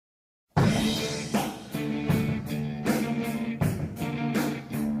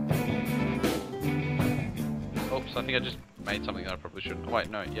I think I just made something that I probably shouldn't. Oh,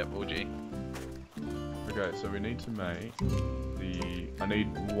 wait, no, yep, OG. Okay, so we need to make the... I need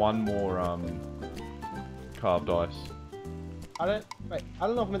one more, carved ice. I don't know if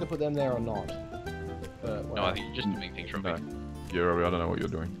I'm meant to put them there or not. But No, I think you're just doing things from No. me. Yeah, Robbie, I don't know what you're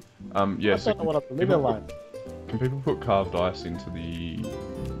doing. Yeah, I so don't know what I'm leave it alone. can people put carved ice into the...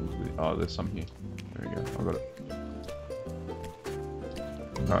 Oh, there's some here. There we go, I got it.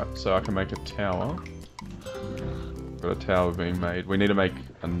 Alright, so I can make a tower. Got a tower being made. We need to make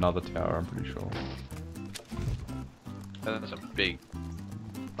another tower, I'm pretty sure. That's a big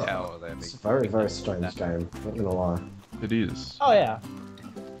tower there. It's a very, very strange game, not gonna lie. It is. Oh yeah.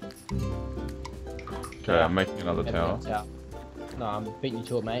 Okay, I'm making another tower. No, I'm beating you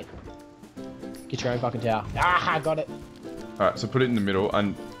to it, mate. Get your own fucking tower. Ah, I got it. Alright, so put it in the middle,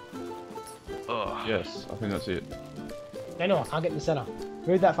 and... Ugh. Yes, I think that's it. No, I can't get in the center.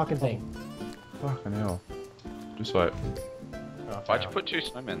 Move that fucking thing. Fucking hell. Just wait. Why'd you put 2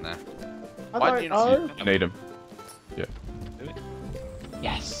 snowmen there? I Why don't do you not know. I need them. Yeah. Do it?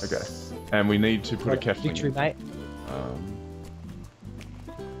 Yes. Okay. And we need to put a Kefling Victory, in. mate.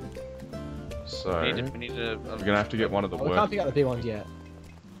 So... We need to, We're gonna have to get one of the Oh, we can't work. pick up the big ones yet.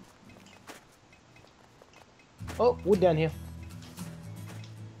 Oh, wood down here.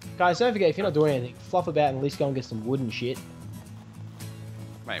 Guys, don't forget, if you're not doing anything, fluff about and at least go and get some wood and shit.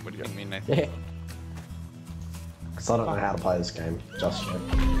 Mate, what do you mean, Nathan? Yeah. Because I don't know how to play this game, just yet.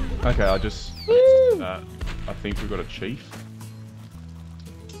 Okay, I just... Woo! I think we've got a chief.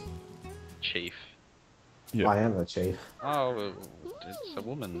 Chief. Yeah. I am the chief. Oh, it's a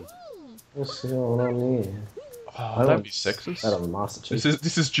woman. What's going on here? Oh, don't be sexist. That I'm a Master Chief.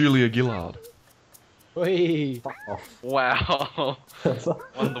 This is Julia Gillard. Whee! Fuck off. Wow.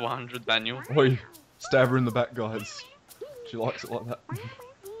 1 to 100, Daniel. Oi, stab her in the back, guys. She likes it like that.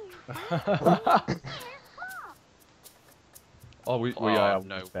 Oh, we are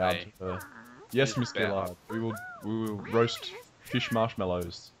no bound way. to her. Yes, She's Miss bound. Gillard. We will roast fish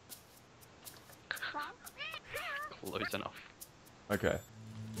marshmallows. Close enough. Okay.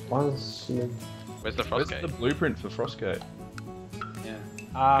 Why is she... Where's the Where's Frostgate? the blueprint for Frostgate? Yeah.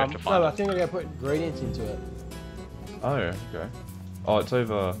 No, to find I it. think we're gonna put ingredients into it. Oh, okay. Oh, it's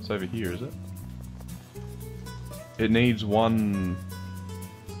over here, is it? It needs one...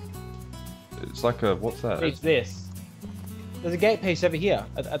 It's like a... What's that? It's this. There's a gate piece over here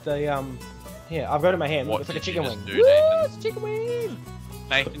at the Here, I've got it in my hand. What It's like a did you chicken just wing. do, Woo, Nathan? it's a chicken wing.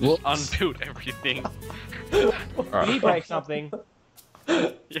 Nathan just unbuilt everything. Alright. Did he break something?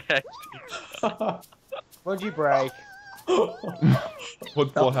 Yeah. What did you break?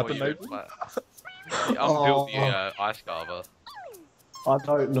 What happened, You Nathan? unbuilt the ice carver. I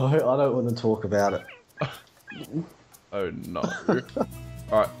don't know, I don't want to talk about it. Oh no.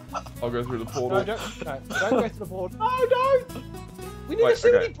 Alright, I'll go through the portal. No, don't go to the board. No, don't! We need Wait, to see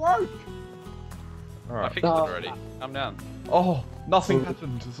what okay. he broke! I Alright. fixed it already. Calm down. Oh, nothing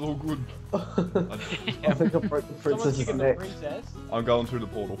happened. It's all good. I think I broke the Someone's princess's kicking the neck. princess. I'm going through the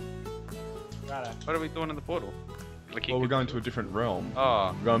portal. Righto. What are we doing in the portal? Well, we're going to a different realm.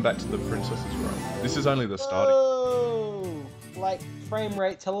 Oh, We're going back to the princess's realm. This is only the starting. Oh, like frame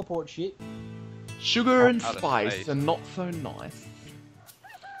rate teleport shit. Sugar and Out of spice space. and not so nice.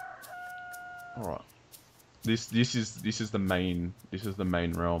 Alright. This is the main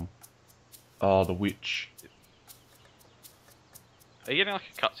realm. Oh, the witch. are you getting like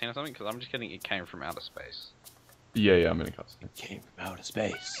a cutscene or something? Because I'm just getting it came from outer space. Yeah, I'm in a cutscene. Came from outer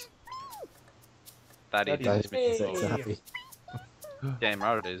space. Daddy, Daddy. Guys, Hey. it's happy. damn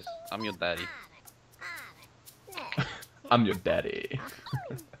right it is. I'm your daddy. I'm your daddy.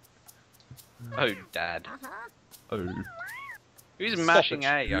 Oh, dad. Oh. Who's mashing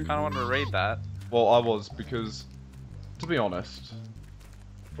A? I kind of want to read that. Well, I was because, to be honest,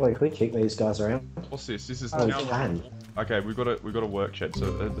 Wait, can we kick these guys around? what's this? This is Oh, we town. can. Okay, we've got a work shed.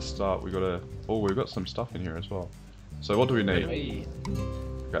 So at the start, we've got some stuff in here as well. So what do we need? Hey.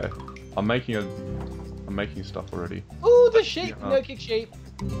 Okay, I'm making stuff already. Ooh, the sheep! Yeah. No kick sheep.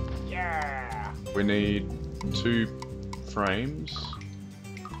 Yeah. We need 2 frames.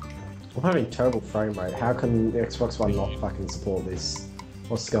 I'm having terrible frame rate. How can the Xbox One not fucking support this?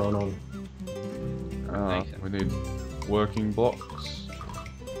 What's going on? We need working blocks.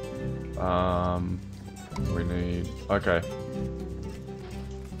 We need... Okay.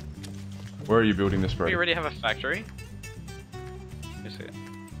 Where are you building this, We Brady? already have a factory. You see it?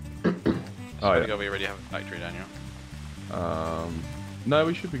 Oh, yeah. We already have a factory, Daniel. No,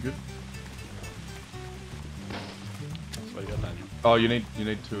 we should be good. That's what you got, Daniel. Oh, you need 2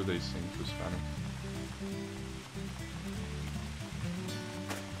 of these things for spanning.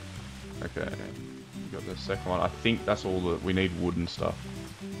 Okay. we got the second one. I think that's all that we need. Wood and stuff.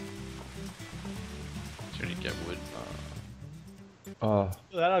 Should we get wood? Oh, Look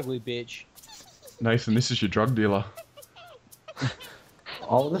at that ugly bitch. Nathan, this is your drug dealer. I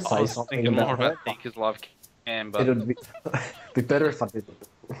want to I say was something thinking more about her. about Seeker's Life Cam, but It'd be better if I did.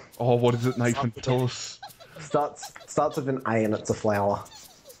 Oh, what is it, Nathan? Tell us. Starts with an A and it's a flower.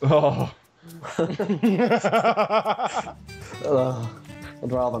 Oh,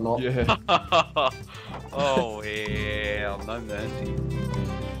 I'd rather not. yeah. oh yeah, no mercy.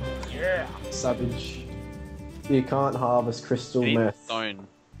 Yeah. Savage. You can't harvest crystal Need meth. stone.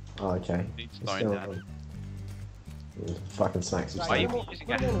 Oh, okay. Need It's stone, still- Dad. Fucking smacks you. Why you Put them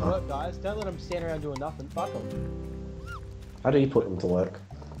using a to hammer? work, guys. Don't let them stand around doing nothing. Fuck them. How do you put them to work?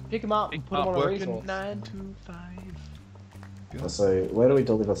 Pick them up and put them on a resource. 9 to 5. So, where do we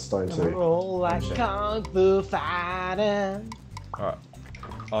deliver stone to? Roll like Shit. kung fu fighting. Alright.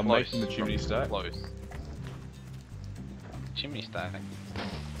 I'm Close. making the chimney stack. Close. Chimney stack.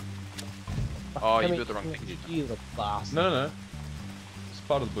 Oh, you built the wrong thing, didn't you? You the bastard. No. It's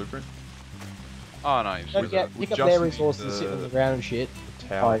part of the blueprint. Oh no, you Don't just- get, we pick up just their need resources the- sitting on the ground and shit. The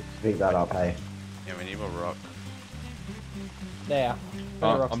tower. I pick that up, hey. yeah, we need more rock. There.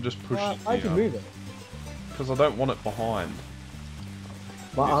 Better rocks. I'm just pushing I can move it. because I don't want it behind.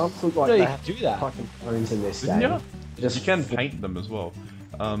 My Yes. arms look like No, they you have can do that. fucking bones in this Didn't game. ya? Just You can paint them as well.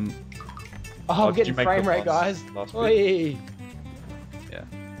 Oh, did I'm getting you make frame the rate, last- guys. last bit? Oi.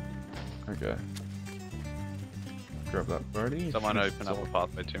 Okay. Grab that birdie. Someone open up a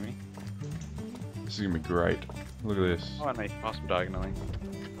pathway to me. This is gonna be great. Look at this. Oh, I know you can pass them diagonally.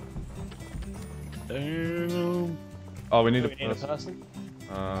 Oh, we need Do a we need a person.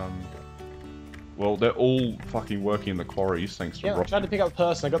 person? Well, they're all fucking working in the quarries thanks to Yeah, I Rob. tried to pick up a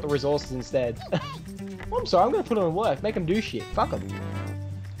person. I got the resources instead. Oh, I'm sorry. I'm gonna put them to work. Make them do shit. Fuck them.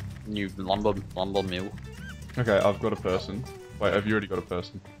 New lumber mill. Okay, I've got a person. Wait, have you already got a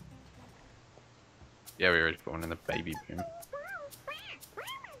person? Yeah, we already put one in the baby boom.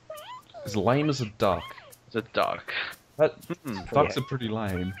 As lame as a duck. It's a duck. That Hmm. ducks are pretty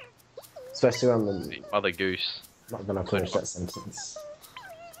lame. Especially when I'm The other goose. not gonna finish that sentence.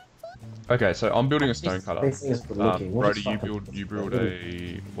 Okay, so I'm building a stone cutter. These things are good looking. What Brody, is you fucking- build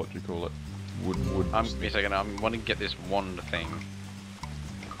a what do you call it? Wood. Give me a second. I want to get this wand thing.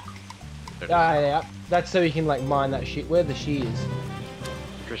 There it is. Yeah. That's so you can like mine that shit. Where the shears?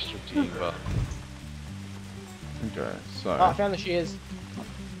 Crystal tea, but Okay, so Oh, I found the shears.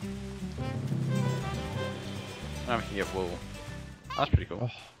 now we can get wool. That's pretty cool. Oh.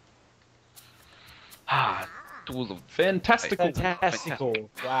 Ah, tools of fantastical. Fantastical.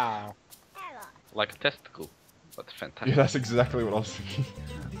 Wow. like a testicle, but Yeah, fantastic. that's exactly what I was thinking.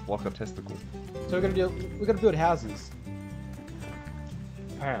 Like a testicle. So we're gonna build houses.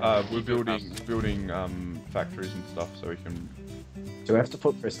 Apparently. We're building factories and stuff so we can. Do we have to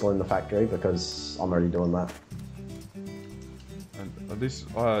put crystal in the factory? Because I'm already doing that. And this,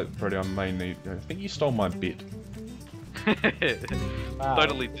 Brody, I may need. I think you stole my bit. Wow.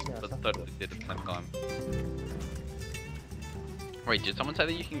 Totally That's did, nice, but huh? totally did at the same time. Wait, did someone say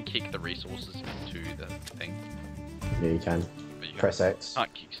that you can kick the resources into the thing? Yeah, you can. But you Press X.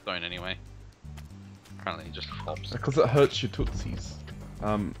 can't kick stone anyway. Apparently it just flops. Because it hurts your tootsies.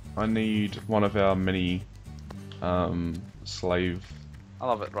 I need one of our many slave I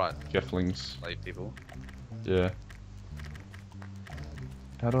love it, right? Keflings. Slave people. Yeah.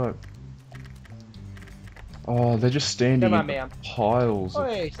 How do I? Oh, they're just standing Come on, in man. piles of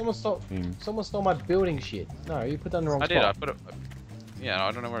Hey, someone things. stole my building shit. No, you put that in the wrong I spot. did, I put it. Yeah,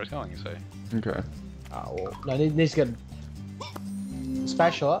 I don't know where it's going, so. Okay. Oh, well. No, it needs to get a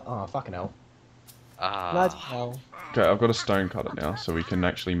spatula. Oh, fucking hell. Ah. Bloody hell. Okay, I've got a stone cutter now, so we can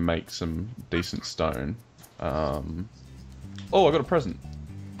actually make some decent stone. Oh, I got a present.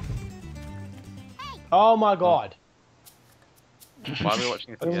 Oh my god. Why are we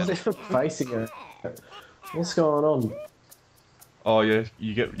watching this I was again? even facing it. What's going on? Oh yeah,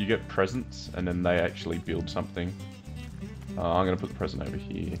 you get presents, and then they actually build something. I'm gonna put the present over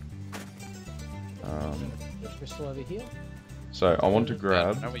here. Crystal over here. So I want to I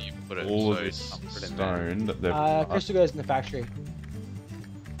grab don't know where you put it, all of so this I'll put it in there. stone that they've. Crystal goes in the factory.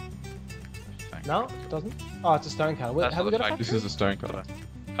 No, it doesn't. Oh, it's a stone cutter. That's Have we not got a the factory? This is a stone cutter.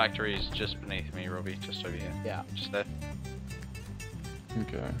 Factory is just beneath me, Robbie, just over here. Yeah. Just there.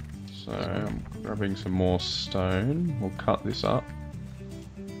 Okay, so I'm grabbing some more stone. We'll cut this up.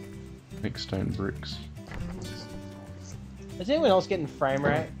 Make stone bricks. Is anyone else getting frame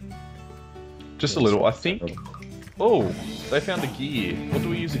rate? Just a little, I think. Oh, they found a gear. What do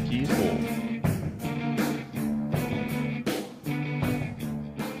we use a gear for?